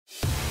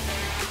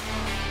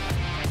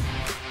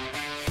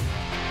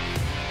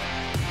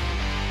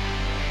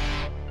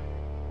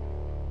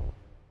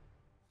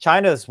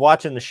China's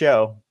watching the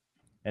show,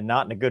 and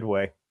not in a good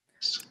way.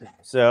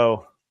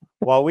 So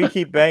while we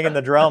keep banging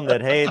the drum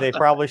that, hey, they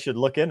probably should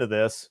look into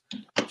this,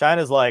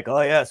 China's like,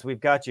 oh, yes, we've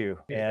got you.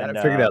 And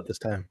I figured out this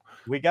time.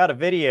 We got a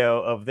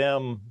video of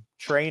them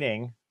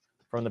training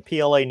from the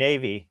PLA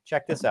Navy.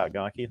 Check this out,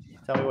 Gonky.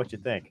 Tell me what you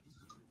think.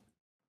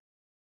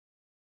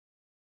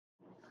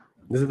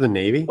 This is the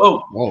Navy?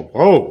 Whoa. Whoa,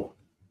 whoa.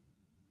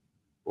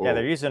 Yeah,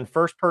 they're using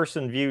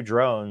first-person view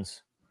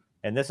drones.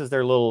 And this is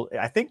their little,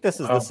 I think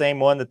this is the same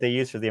one that they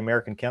use for the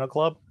American Kennel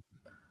Club,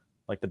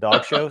 like the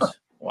dog shows.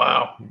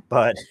 Wow.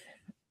 But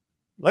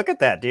look at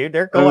that, dude.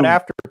 They're going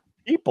after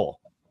people.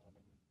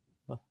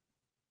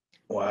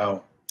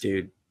 Wow.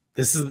 Dude,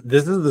 this is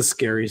the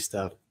scary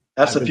stuff.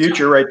 That's the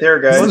future right there,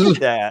 guys. Look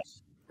at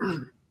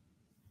that.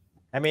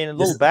 I mean,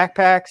 little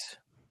backpacks.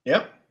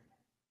 Yep.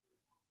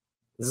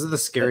 This is the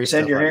scary stuff.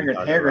 Send your hand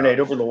grenade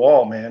over the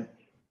wall, man.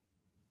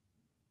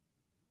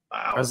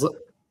 Wow.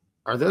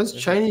 Are those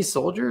Chinese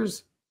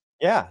soldiers?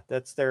 Yeah,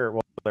 that's their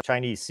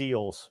Chinese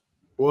SEALs.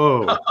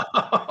 Whoa.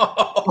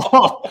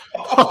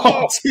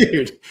 oh,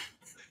 dude.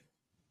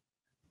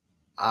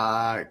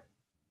 Gonky,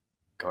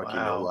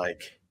 no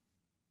like.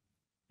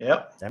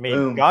 Yep. I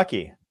mean,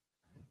 Gonky,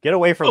 get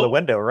away from the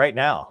window right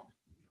now.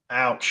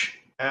 Ouch.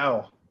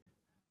 Ow.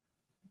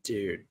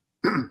 Dude.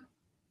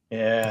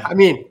 Yeah. I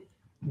mean,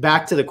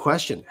 back to the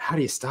question. How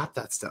do you stop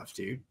that stuff,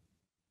 dude?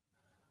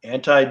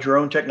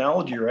 Anti-drone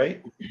technology,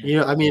 right? You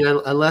know, I mean,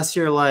 unless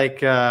you're like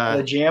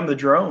jam the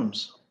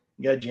drones.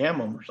 You gotta jam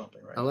them or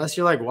something, right? Unless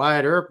you're like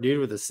Wyatt Earp, dude,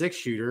 with a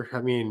 6-shooter.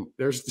 I mean,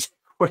 there's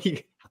how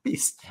do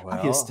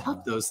you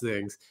stop those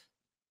things?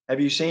 Have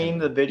you seen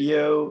the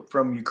video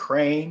from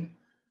Ukraine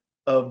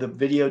of the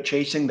video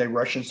chasing the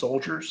Russian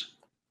soldiers?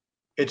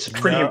 It's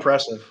pretty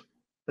impressive.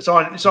 It's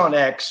on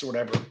X or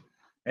whatever.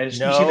 And you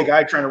see the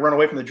guy trying to run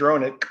away from the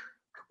drone.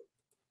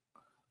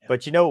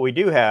 But you know what we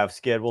do have,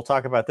 Skid? We'll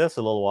talk about this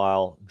a little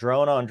while.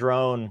 Drone on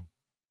drone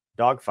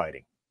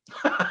dogfighting.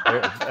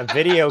 A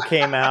video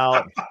came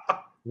out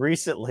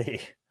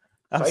recently.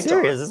 I'm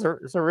serious.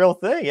 It's a real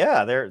thing.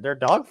 Yeah, they're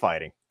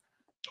dogfighting.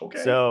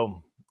 Okay.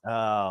 So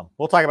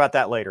we'll talk about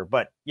that later.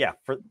 But yeah,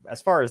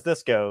 as far as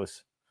this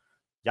goes,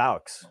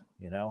 yikes.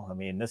 You know, I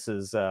mean, this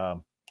is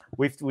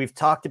we've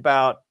talked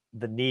about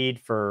the need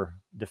for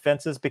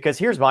defenses, because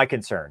here's my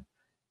concern,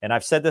 and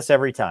I've said this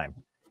every time.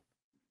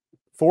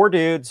 4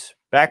 dudes,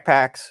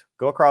 backpacks,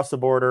 go across the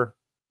border.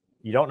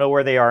 You don't know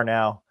where they are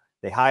now.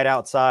 They hide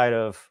outside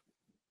of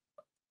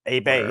a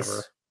base.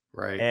 Wherever.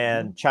 Right.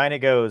 And China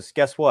goes,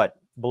 guess what?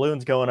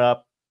 Balloons going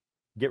up.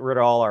 Get rid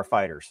of all our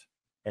fighters.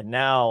 And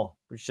now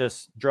it's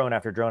just drone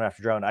after drone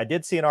after drone. I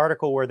did see an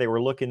article where they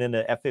were looking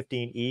into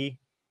F-15E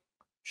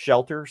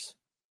shelters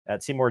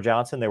at Seymour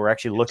Johnson. They were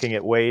actually looking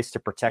at ways to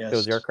protect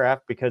those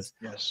aircraft because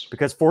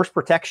force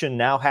protection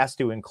now has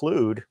to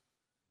include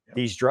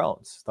these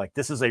drones. Like,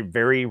 this is a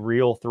very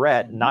real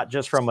threat, not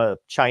just from a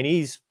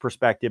Chinese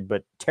perspective,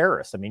 but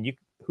terrorists. I mean,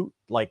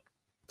 I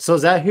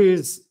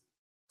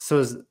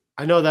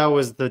know that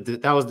was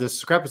the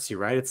discrepancy,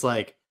 right? It's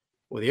like,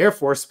 well, the Air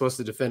Force is supposed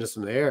to defend us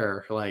from the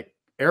air, like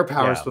air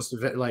power is supposed to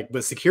defend, like,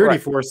 but security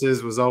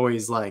forces was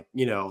always like,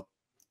 you know,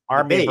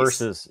 Army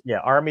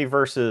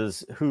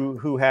versus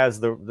who has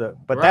the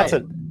but that's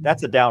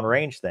a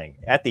downrange thing.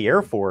 At the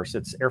Air Force,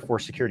 it's Air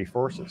Force Security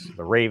Forces,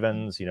 the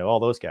Ravens, you know, all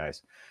those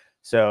guys.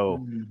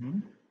 So,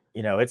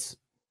 you know, it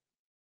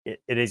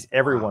is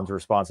everyone's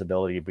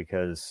responsibility,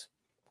 because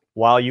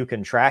while you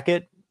can track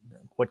it,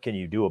 what can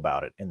you do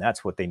about it? And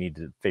that's what they need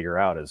to figure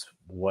out, is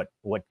what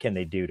can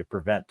they do to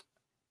prevent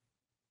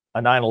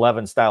a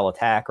 9/11 style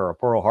attack or a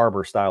Pearl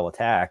Harbor style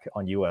attack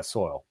on U.S.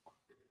 soil.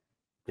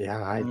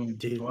 Yeah, I mean,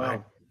 the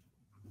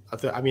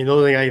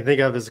only thing I can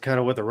think of is kind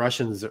of what the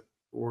Russians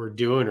were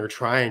doing or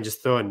trying,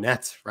 just throwing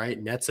nets,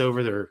 right? Nets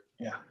over their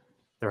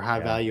high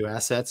value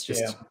assets,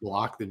 just to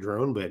block the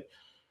drone. But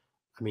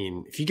I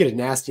mean, if you get a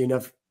nasty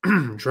enough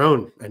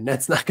drone, a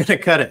net's not going to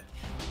cut it.